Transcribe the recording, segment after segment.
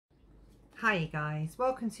Hi you guys,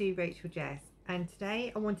 welcome to Rachel Jess, and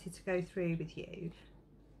today I wanted to go through with you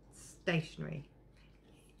stationery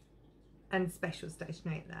and special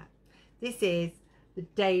stationery at that. This is the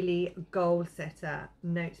Daily Goal Setter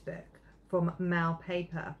notebook from Mal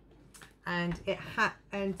Paper, and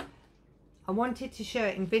I wanted to show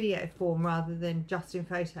it in video form rather than just in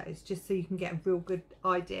photos, just so you can get a real good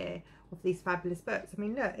idea of these fabulous books. I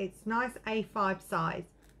mean, look, it's nice A5 size,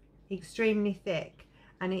 extremely thick,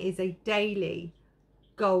 and it is a daily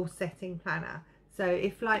goal setting planner. So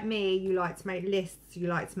if, like me, you like to make lists, you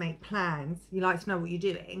like to make plans, you like to know what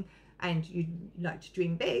you're doing, and you like to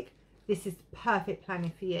dream big, this is the perfect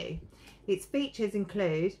planning for you. Its features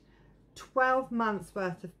include 12 months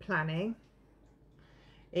worth of planning.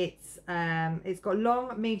 It's got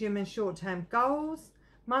long, medium and short term goals,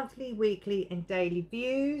 monthly, weekly and daily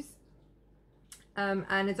views,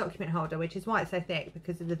 and a document holder, which is why it's so thick,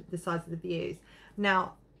 because of the size of the views.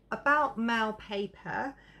 Now, about Mal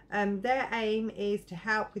Paper, their aim is to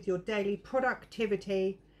help with your daily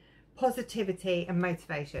productivity, positivity and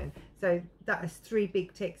motivation. So that is 3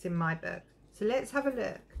 big ticks in my book. So let's have a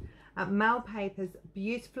look at Mal Paper's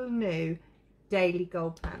beautiful new daily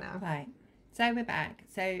goal planner. Right, so we're back.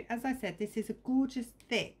 So as I said, this is a gorgeous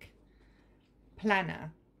thick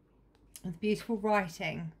planner with beautiful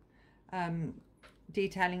writing,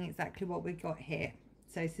 detailing exactly what we got here.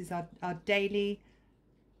 So this is our daily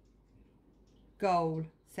goal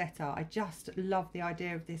setter. I just love the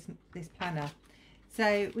idea of this planner.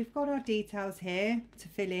 So we've got our details here to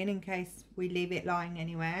fill in case we leave it lying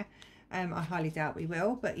anywhere. I highly doubt we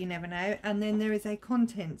will, but you never know. And then there is a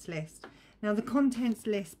contents list. Now the contents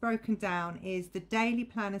list broken down is the daily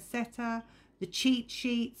planner setter, the cheat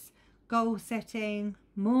sheets, goal setting,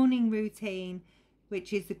 morning routine,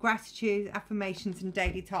 which is the gratitude, affirmations and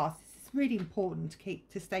daily tasks. This is really important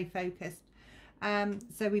to stay focused.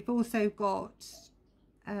 So we've also got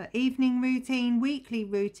evening routine, weekly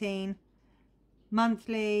routine,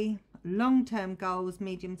 monthly, long-term goals,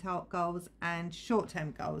 medium-term goals and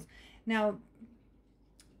short-term goals. Now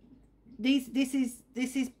this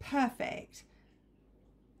is perfect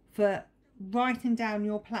for writing down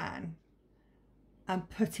your plan and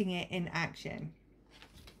putting it in action.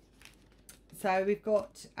 So we've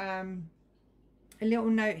got a little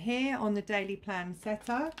note here on the daily plan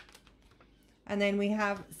setter, and then we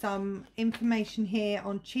have some information here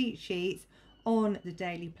on cheat sheets on the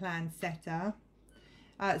daily plan setter.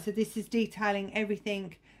 So this is detailing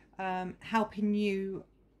everything, helping you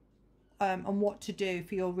on what to do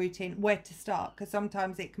for your routine, where to start, because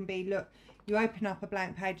sometimes it can be, look, you open up a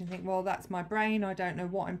blank page and think, well, that's my brain, I don't know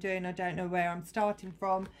what I'm doing, I don't know where I'm starting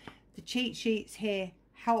from. The cheat sheets here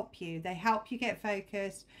help you. They help you get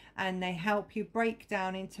focused, and they help you break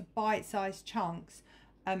down into bite-sized chunks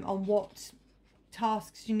on what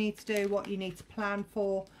tasks you need to do, what you need to plan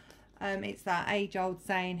for. It's that age-old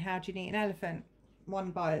saying, how do you eat an elephant?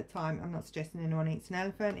 One bite at a time. I'm not suggesting anyone eats an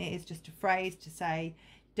elephant. It is just a phrase to say,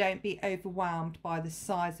 don't be overwhelmed by the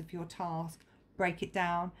size of your task. Break it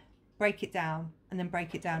down, and then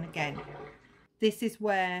break it down again. This is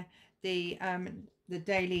where the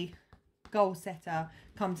daily goal setter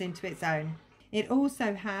comes into its own. It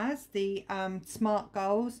also has the SMART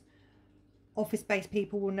goals. Office-based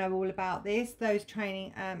people will know all about this. Those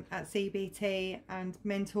training at CBT and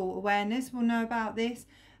mental awareness will know about this.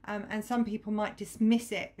 And some people might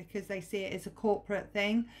dismiss it because they see it as a corporate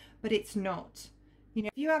thing, but it's not. You know,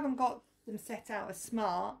 if you haven't got them set out as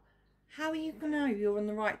SMART, how are you going to know you're on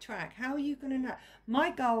the right track? How are you going to know? My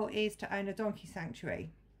goal is to own a donkey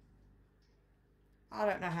sanctuary. I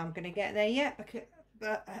don't know how I'm going to get there yet,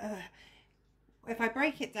 but if I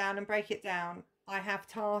break it down, I have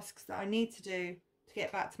tasks that I need to do to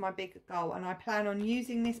get back to my bigger goal, and I plan on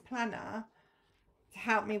using this planner to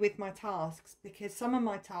help me with my tasks, because some of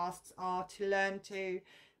my tasks are to learn to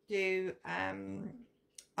do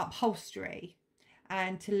upholstery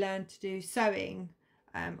and to learn to do sewing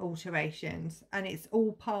alterations, and it's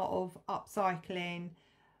all part of upcycling,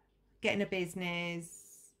 getting a business,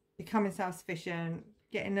 becoming self-sufficient,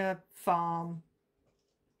 getting a farm,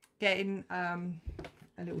 getting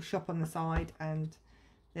a little shop on the side, and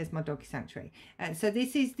there's my doggy sanctuary. So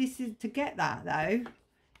this is to get that though,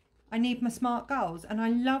 I need my SMART goals, and I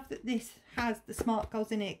love that this has the SMART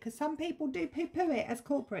goals in it, because some people do poo-poo it as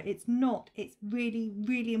corporate. It's not. It's really,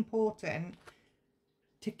 really important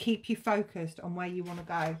to keep you focused on where you want to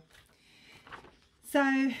go.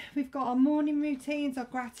 So we've got our morning routines, our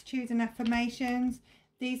gratitude and affirmations.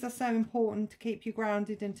 These are so important to keep you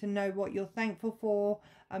grounded and to know what you're thankful for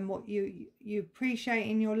and what you appreciate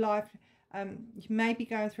in your life. You may be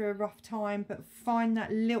going through a rough time, but find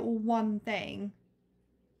that little one thing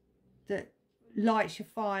that lights your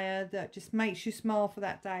fire, that just makes you smile for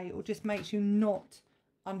that day, or just makes you not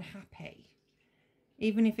unhappy.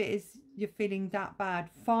 Even if it is you're feeling that bad,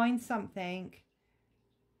 find something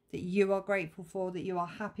that you are grateful for, that you are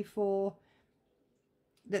happy for,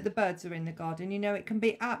 that the birds are in the garden. You know, it can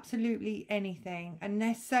be absolutely anything, and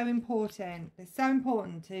they're so important. They're so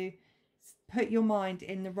important to put your mind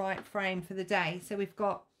in the right frame for the day. So we've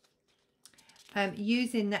got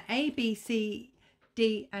using the A, B, C,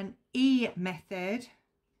 D and E method.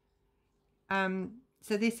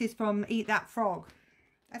 So this is from Eat That Frog.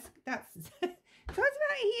 That's talks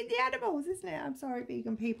about eating the animals, isn't it? I'm sorry,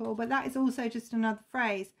 vegan people, but that is also just another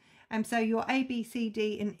phrase. So your A, B, C,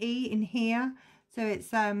 D and E in here. So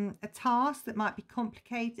it's a task that might be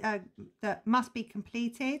complicated, that must be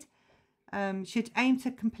completed. Should aim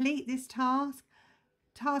to complete this task.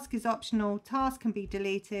 Task is optional. Task can be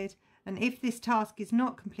deleted. And if this task is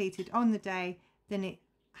not completed on the day, then it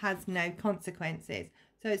has no consequences.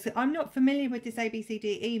 So I'm not familiar with this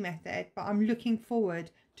ABCDE method, but I'm looking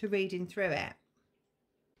forward to reading through it.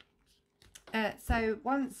 So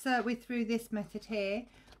once we're through this method here,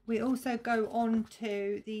 we also go on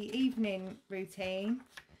to the evening routine.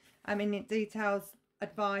 I mean, it details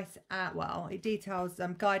advice, it details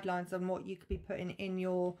guidelines on what you could be putting in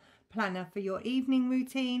your planner for your evening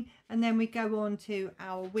routine. And then we go on to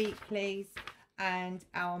our weeklies and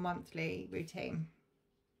our monthly routine.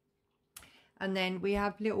 And then we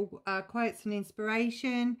have little quotes and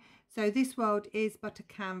inspiration. So this world is but a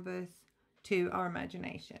canvas to our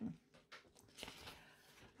imagination.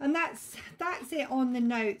 And that's it on the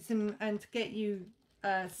notes and to get you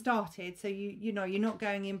started. So you know, you're not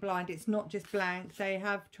going in blind. It's not just blank. They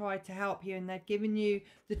have tried to help you, and they've given you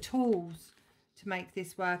the tools to make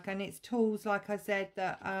this work. And it's tools, like I said,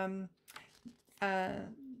 that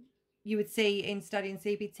you would see in studying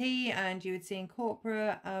CBT and you would see in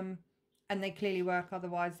corporate, and they clearly work,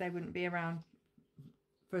 otherwise they wouldn't be around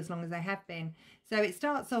for as long as they have been. So it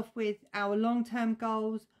starts off with our long-term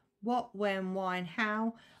goals: what, when, why and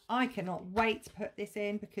how. I cannot wait to put this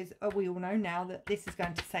in, because we all know now that this is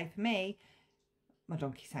going to say for me my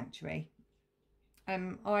donkey sanctuary.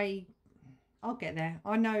 I'll get there.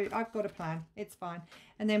 I know I've got a plan. It's fine.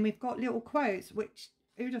 And then we've got little quotes, which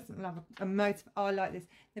who doesn't love a I like this.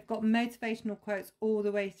 They've got motivational quotes all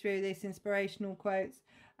the way through this, inspirational quotes.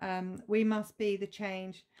 We must be the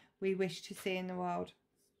change we wish to see in the world.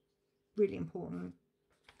 Really important.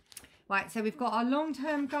 Right, so we've got our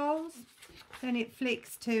long-term goals, then it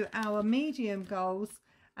flicks to our medium goals,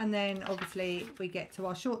 and then obviously we get to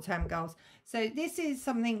our short-term goals. So this is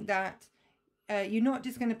something that you're not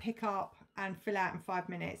just going to pick up and fill out in 5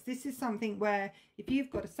 minutes. This is something where if you've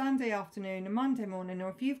got a Sunday afternoon, a Monday morning, or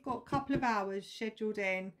if you've got a couple of hours scheduled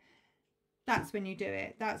in, that's when you do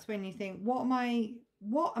it. That's when you think, what am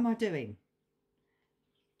I doing?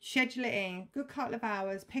 Schedule it in, good couple of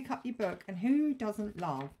hours, pick up your book, and who doesn't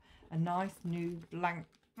love a nice new blank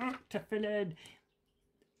book to fill in,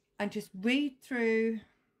 and just read through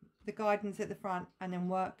the guidance at the front and then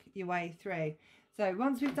work your way through. So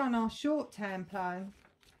once we've done our short-term plan,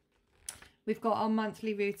 we've got our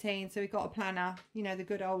monthly routine. So we've got a planner, you know, the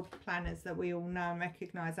good old planners that we all know and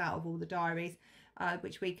recognise out of all the diaries,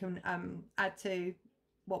 which we can add to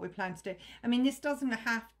what we plan to do. I mean, this doesn't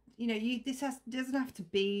have, you know, doesn't have to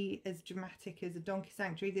be as dramatic as a donkey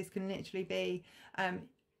sanctuary. This can literally be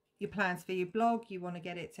your plans for your blog. You want to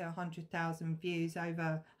get it to 100,000 views,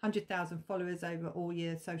 over 100,000 followers over all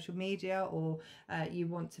your social media, or you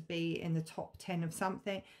want to be in the top 10 of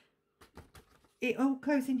something. It all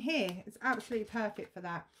goes in here. It's absolutely perfect for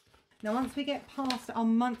that. Now, once we get past our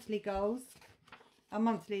monthly goals, our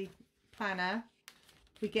monthly planner,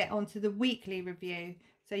 we get onto the weekly review.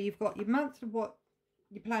 So you've got your month of what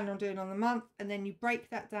you plan on doing on the month, and then you break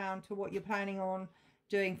that down to what you're planning on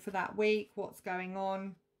doing for that week, what's going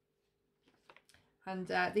on.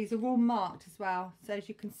 And these are all marked as well, so as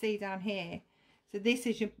you can see down here. So this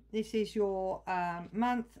is your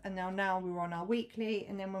month, and now we're on our weekly.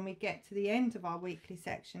 And then when we get to the end of our weekly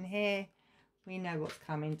section here, we know what's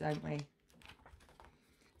coming, don't we?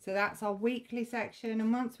 So that's our weekly section,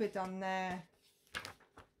 and once we're done there,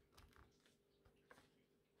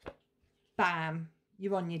 bam,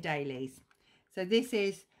 you're on your dailies. So this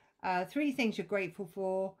is 3 things you're grateful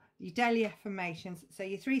for, your daily affirmations. So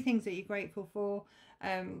your 3 things that you're grateful for,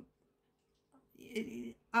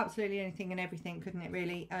 absolutely anything and everything, couldn't it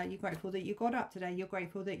really? You're grateful that you got up today. You're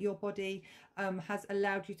grateful that your body has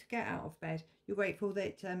allowed you to get out of bed. You're grateful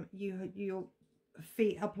that your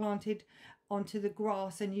feet are planted onto the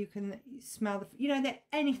grass and you can smell the, you know, that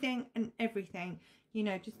anything and everything. You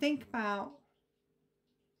know, just think about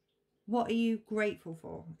What are you grateful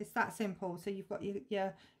for? It's that simple. So you've got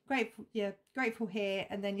your grateful here,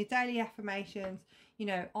 and then your daily affirmations. You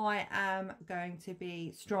know, I am going to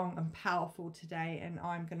be strong and powerful today, and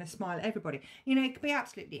I'm going to smile at everybody. You know, it could be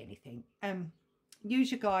absolutely anything.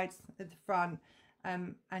 Use your guides at the front,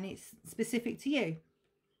 and it's specific to you.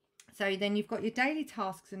 So then you've got your daily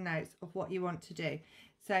tasks and notes of what you want to do.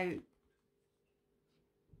 So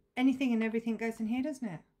anything and everything goes in here, doesn't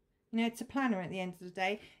it? You know, it's a planner at the end of the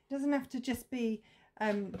day. It doesn't have to just be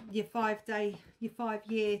your 5-day, your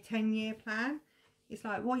 5-year, 10-year plan. It's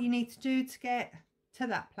like what you need to do to get to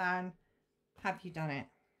that plan. Have you done it?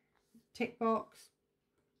 Tick box.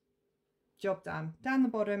 Job done. Down the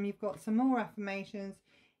bottom, you've got some more affirmations.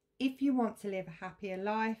 If you want to live a happier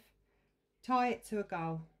life, tie it to a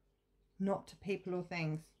goal, not to people or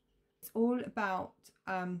things. It's all about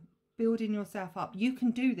building yourself up. You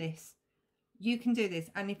can do this. You can do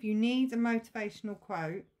this. And if you need a motivational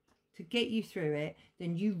quote to get you through it,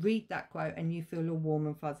 then you read that quote and you feel all warm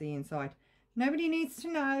and fuzzy inside. Nobody needs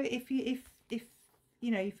to know if you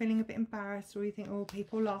know you're feeling a bit embarrassed, or you think, oh,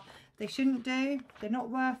 people are, they shouldn't do, they're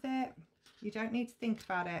not worth it. You don't need to think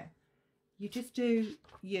about it. You just do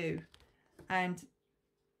you, and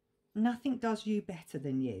nothing does you better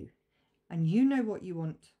than you. And you know what you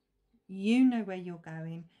want. You know where you're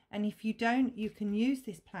going. And if you don't, you can use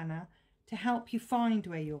this planner to help you find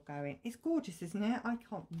where you're going. It's gorgeous, isn't it? I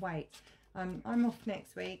can't wait. I'm off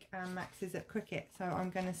next week and Max is at cricket, so I'm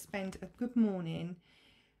going to spend a good morning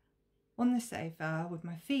on the sofa with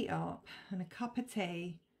my feet up and a cup of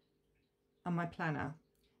tea and my planner.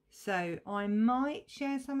 So I might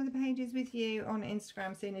share some of the pages with you on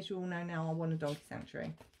Instagram, seeing as you all know now I want a donkey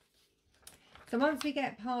sanctuary. So once we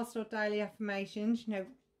get past our daily affirmations, you know,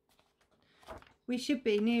 we should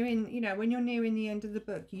be nearing, you know, when you're nearing the end of the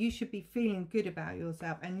book, you should be feeling good about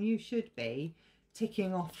yourself, and you should be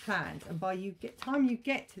ticking off plans. And by time you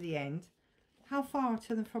get to the end, how far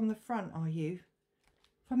from the front are you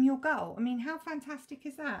from your goal? I mean, how fantastic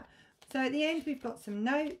is that? So at the end, we've got some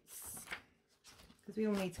notes, because we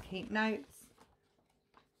all need to keep notes.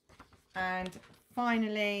 And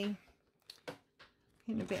finally,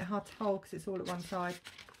 getting a bit hard to hold because it's all at one side.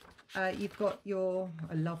 You've got your,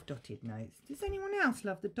 I love dotted notes. Does anyone else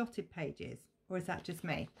love the dotted pages, or is that just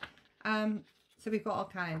me? So we've got our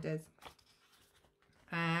calendars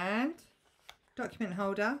and document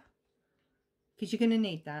holder, because you're going to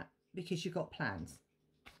need that because you've got plans.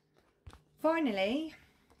 Finally,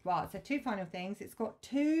 well, so 2 final things. It's got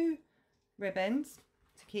 2 ribbons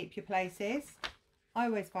to keep your places. I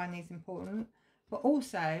always find these important, but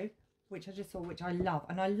also, which I just saw, which I love,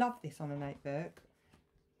 and I love this on a notebook,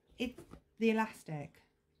 it's the elastic,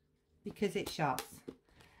 because it shuts.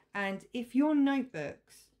 And if your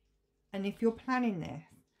notebooks, and if you're planning this,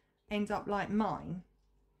 ends up like mine,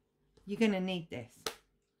 you're going to need this.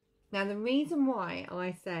 Now, the reason why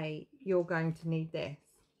I say you're going to need this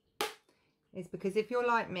is because if you're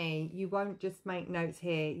like me, you won't just make notes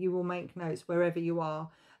here. You will make notes wherever you are.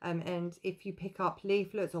 And if you pick up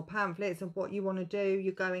leaflets or pamphlets of what you want to do,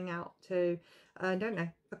 you're going out to, I don't know,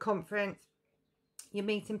 a conference, you're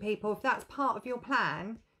meeting people. If that's part of your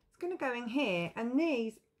plan, it's going to go in here. And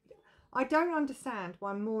these, I don't understand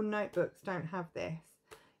why more notebooks don't have this.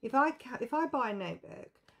 If I buy a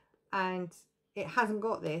notebook and it hasn't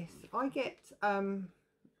got this, I get some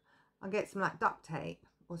like duct tape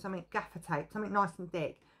or something, gaffer tape, something nice and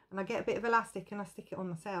thick, and I get a bit of elastic and I stick it on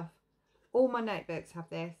myself. All my notebooks have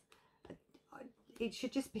this. It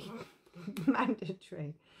should just be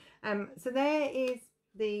mandatory. So there is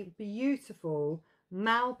the beautiful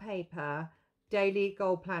Mal Paper Daily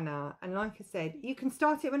Goal Planner. And like I said, you can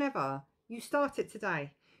start it whenever. You start it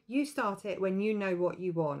today. You start it when you know what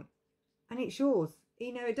you want. And it's yours.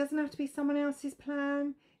 You know, it doesn't have to be someone else's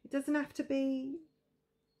plan. It doesn't have to be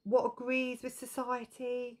what agrees with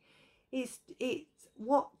society. It's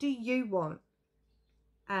what do you want?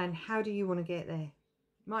 And how do you want to get there?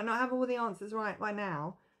 Might not have all the answers right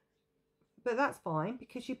now, but that's fine,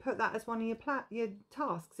 because you put that as one of your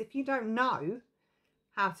tasks. If you don't know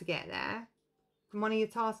how to get there, then one of your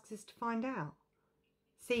tasks is to find out.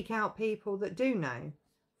 Seek out people that do know.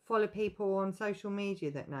 Follow people on social media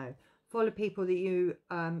that know. Follow people that you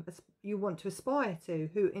want to aspire to,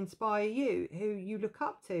 who inspire you, who you look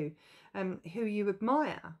up to, who you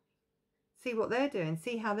admire. See what they're doing.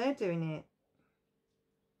 See how they're doing it.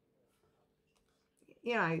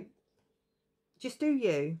 You know, just do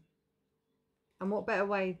you. And what better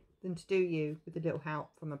way than to do you with a little help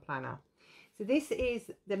from a planner. So this is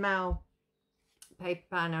the Mal Paper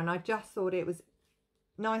Planner, and I just thought it was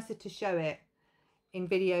nicer to show it in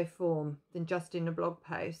video form than just in a blog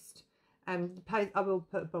post. The post, I will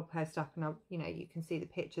put a blog post up, and you know, you can see the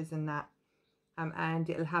pictures and that, and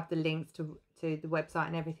it'll have the links to the website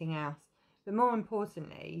and everything else. But more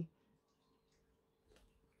importantly,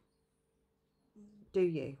 do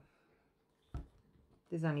you?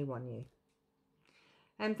 There's only one you.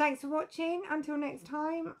 And thanks for watching. Until next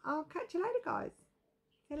time, I'll catch you later, guys.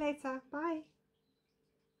 See you later. Bye.